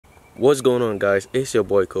What's going on, guys? It's your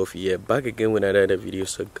boy Kofi here, back again with another video.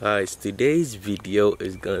 So guys, today's video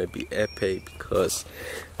is gonna be epic because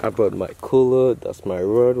I brought my cooler. That's my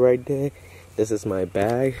rod right there. This is my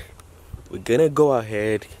bag. We're gonna go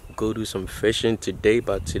ahead, go do some fishing today.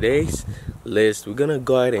 But today's list, we're gonna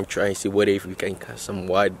go ahead and try and see if we can catch some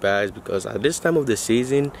white bass, because at this time of the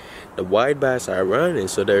season the white bass are running.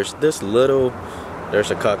 So there's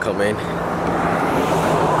a car coming.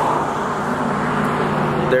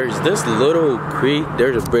 There's this little creek.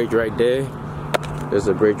 There's a bridge right there. There's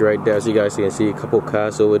a bridge right there. As you guys can see, a couple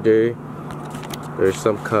cars over there. There's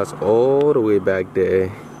some cars all the way back there.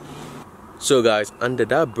 So guys, under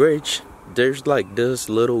that bridge, there's like this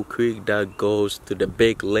little creek that goes to the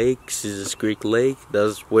big lake, Scissors Creek Lake.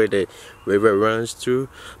 That's where the river runs through.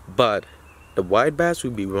 But the white bass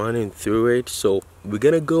will be running through it. So we're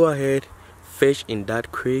gonna go ahead, fish in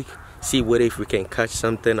that creek, see if we can catch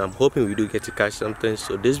something. I'm hoping we do get to catch something.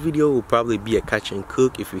 So this video will probably be a catch and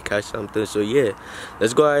cook if we catch something. So yeah,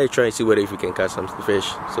 let's go ahead and try and see if we can catch some fish.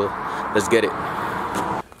 So let's get it.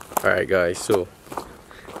 Alright guys, so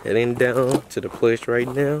heading down to the place right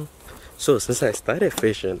now. So since I started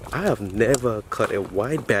fishing, I have never caught a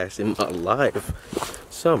white bass in my life.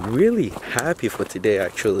 So I'm really happy for today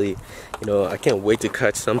actually. You know, I can't wait to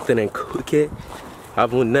catch something and cook it.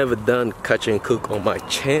 I've never done catch and cook on my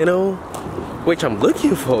channel, which I'm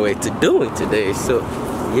looking forward to doing today. So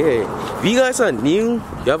yeah, if you guys are new, you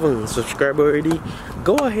haven't subscribed already,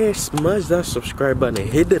 go ahead, smash that subscribe button and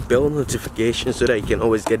hit the bell notification so that you can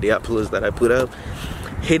always get the uploads that I put up.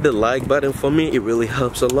 Hit the like button for me, it really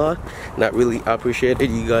helps a lot, and I really appreciate it,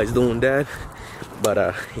 you guys doing that.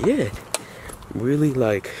 But yeah, I'm really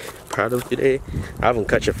proud of today. I haven't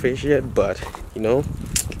caught a fish yet, but you know,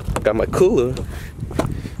 I got my cooler.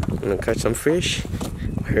 I'm gonna catch some fish.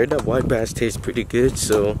 I heard that white bass tastes pretty good,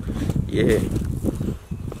 so yeah,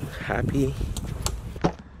 happy.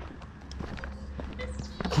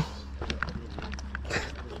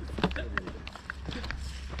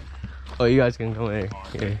 Oh, you guys can come here.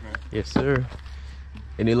 Yeah. Yes, sir.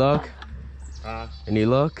 Any luck? Any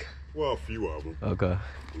luck? Well, a few of them. Okay.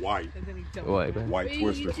 White. White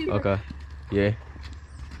twister. Okay. Yeah.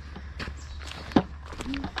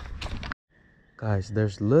 Guys,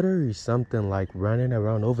 there's literally something running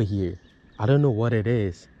around over here. I don't know what it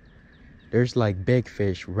is. There's big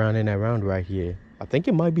fish running around right here. I think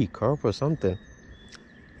it might be carp or something.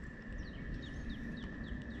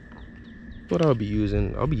 What I'll be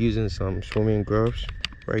using some swimming gloves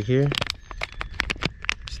right here.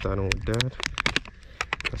 Starting with that.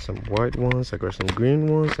 Got some white ones, I got some green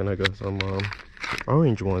ones, and I got some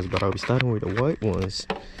orange ones, but I'll be starting with the white ones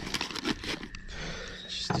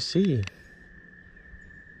just to see.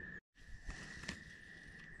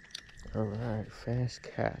 All right, fast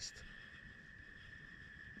cast.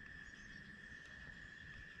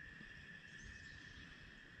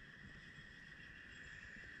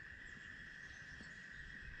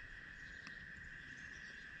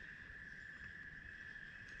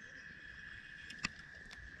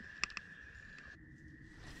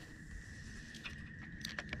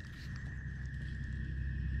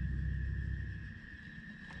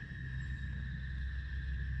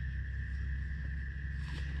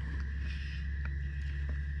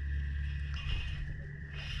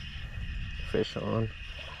 Fish on.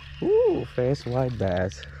 Ooh, first white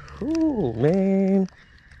bass. Ooh, man.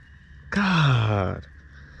 God.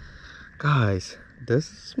 Guys,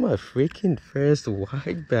 this is my freaking first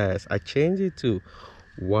white bass. I changed it to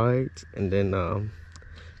white and then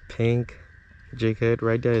pink jig head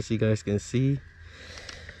right there, as you guys can see.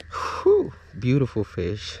 Whew, beautiful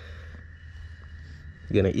fish.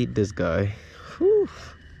 Gonna eat this guy. Whew.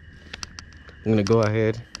 I'm gonna go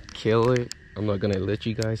ahead, kill it. I'm not gonna let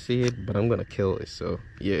you guys see it, but I'm gonna kill it. So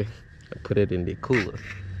yeah, I put it in the cooler.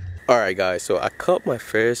 Alright guys, so I caught my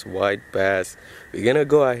first white bass. We're gonna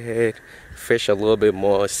go ahead, fish a little bit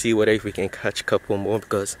more, see if we can catch a couple more,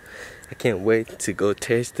 because I can't wait to go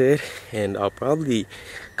taste it. And I'll probably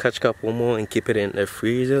catch a couple more and keep it in the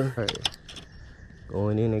freezer. Alright,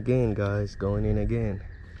 going in again guys, going in again.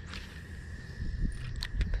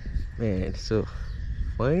 Man, so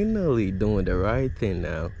finally doing the right thing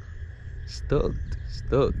now. Stoked.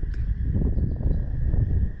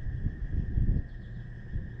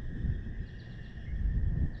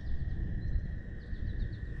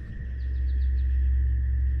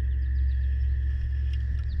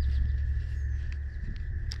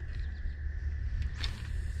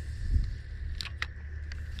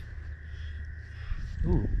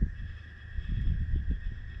 Ooh.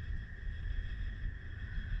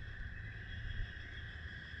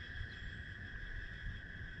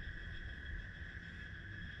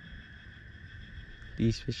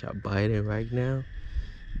 these fish are biting right now.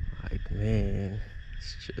 Like, man,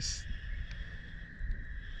 it's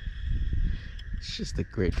just a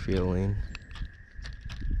great feeling.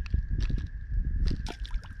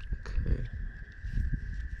 Okay.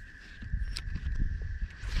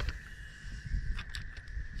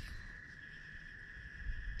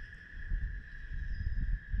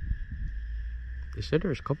 They said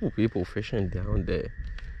there's a couple people fishing down there,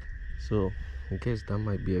 so I guess that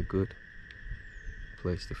might be a good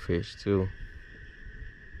place to fish too.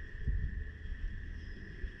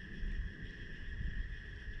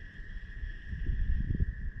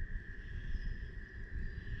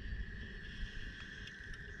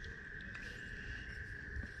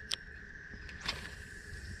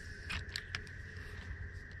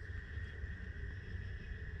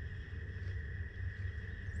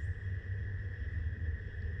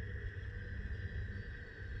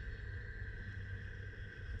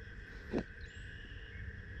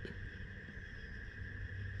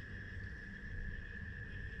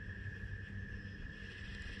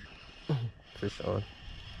 Fish on.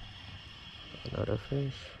 Another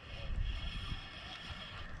fish.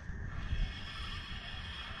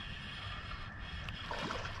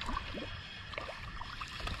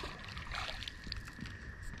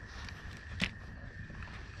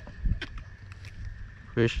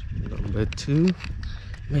 Fish number 2.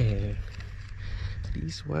 Man,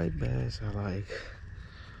 these white bass are like,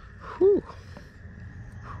 whew,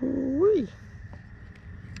 whoo-wee.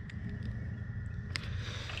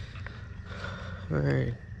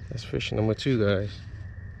 Alright, that's fish number 2, guys.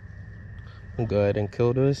 I'll go ahead and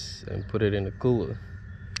kill this and put it in the cooler.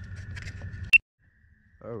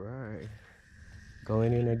 Alright,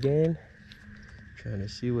 going in again, trying to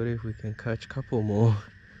see what if we can catch a couple more.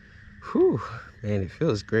 Whew, man, it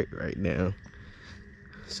feels great right now.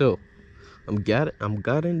 So I'm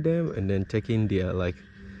gutting them and then taking their like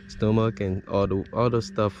stomach and all the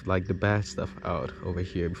stuff, like the bad stuff, out over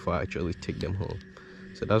here before I actually take them home.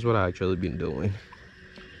 So that's what I actually been doing.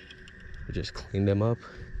 I just clean them up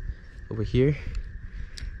over here,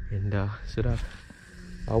 and so that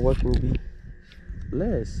our work will be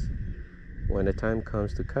less when the time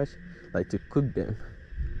comes to catch, like to cook them.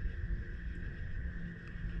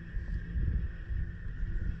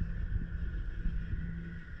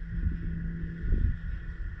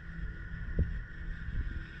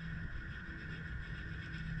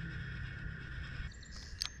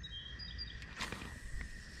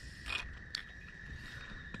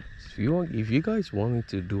 If you guys want me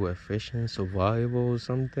to do a fishing survival or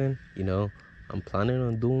something, you know, I'm planning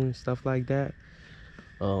on doing stuff like that.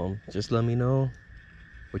 Just let me know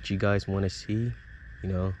what you guys want to see. You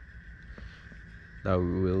know, that would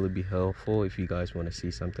really be helpful if you guys want to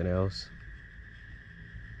see something else.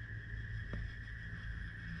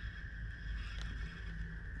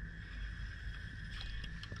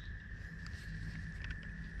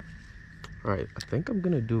 Alright, I think I'm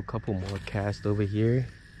gonna do a couple more casts over here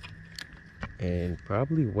and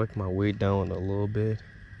probably work my way down a little bit.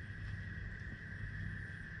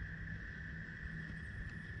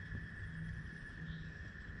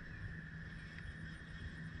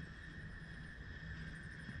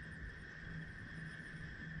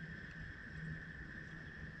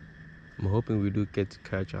 I'm hoping we do get to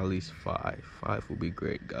catch at least 5. 5 would be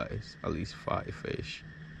great, guys. At least 5 fish.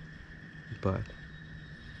 But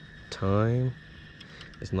time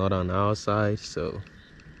is not on our side, so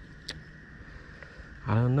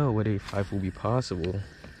I don't know whether 5 will be possible.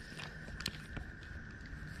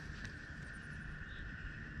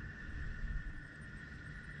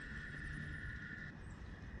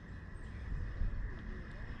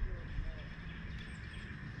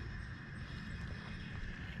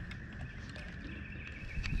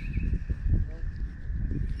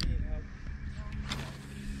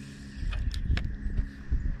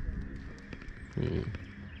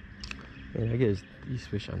 And I guess these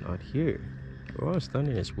fish are not here. Raw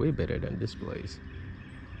stunning is way better than this place.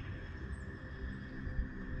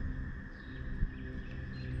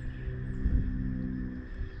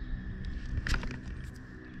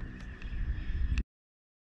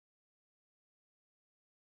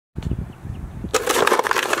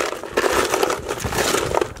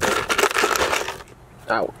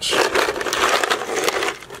 Ouch.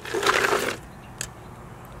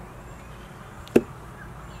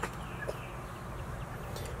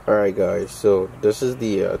 Alright guys, so this is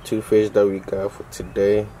the 2 fish that we got for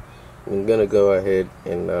today. I'm gonna go ahead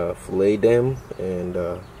and fillet them and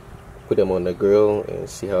put them on the grill and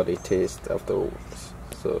see how they taste afterwards.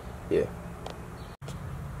 So yeah.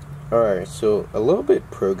 Alright, so a little bit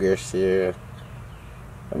progress here.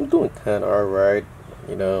 I'm doing kinda alright,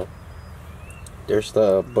 you know. there's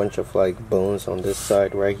a bunch of like bones on this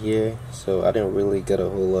side right here, so I didn't really get a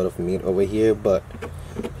whole lot of meat over here, but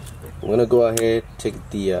I'm gonna go ahead, take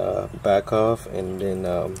the back off, and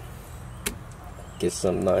then get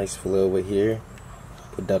some nice fillet over here,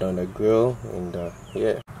 put that on the grill, and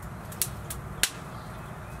yeah.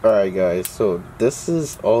 Alright guys, so this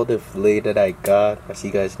is all the fillet that I got. As you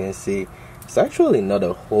guys can see, it's actually not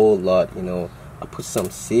a whole lot, you know. I put some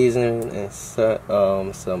seasoning and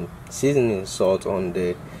some seasoning and salt on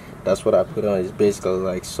it. That's what I put on. It's basically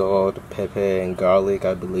like salt, pepper, and garlic,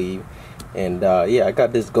 I believe. And yeah, I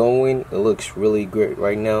got this going. It looks really great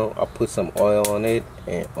right now. I'll put some oil on it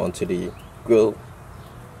and onto the grill.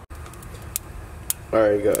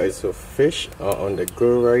 Alright guys, so fish are on the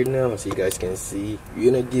grill right now. As you guys can see,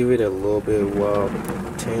 you're gonna give it a little bit while,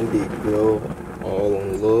 turn the grill all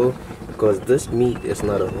on low, because this meat is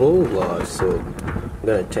not a whole lot, so I'm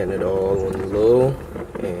gonna turn it all on low,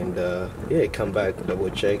 and yeah, come back, double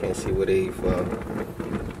check and see what if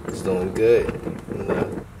it's doing good.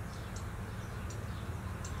 And,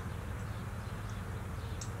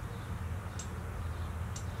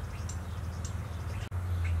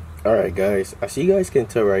 alright guys, as you guys can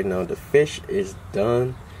tell right now, the fish is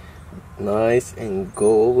done, nice and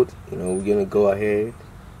gold. You know, we're gonna go ahead,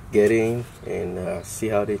 get in, and see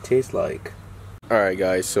how they taste like. Alright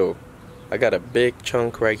guys, so I got a big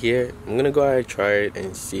chunk right here. I'm gonna go ahead and try it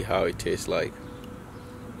and see how it tastes like.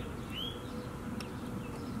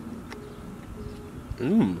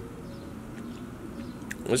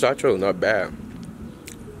 It's actually not bad.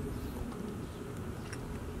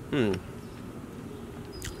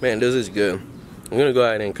 Man, this is good. I'm gonna go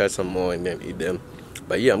ahead and cut some more and then eat them.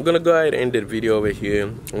 But yeah, I'm gonna go ahead and end the video over here.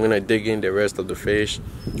 I'm gonna dig in the rest of the fish.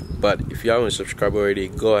 But if you haven't subscribed already,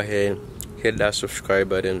 go ahead, hit that subscribe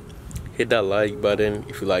button, hit that like button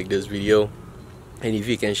if you like this video, and if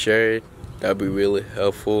you can share it, that'd be really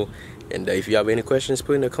helpful. And if you have any questions,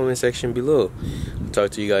 put in the comment section below. I'll talk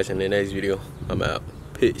to you guys in the next video. I'm out.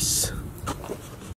 Peace.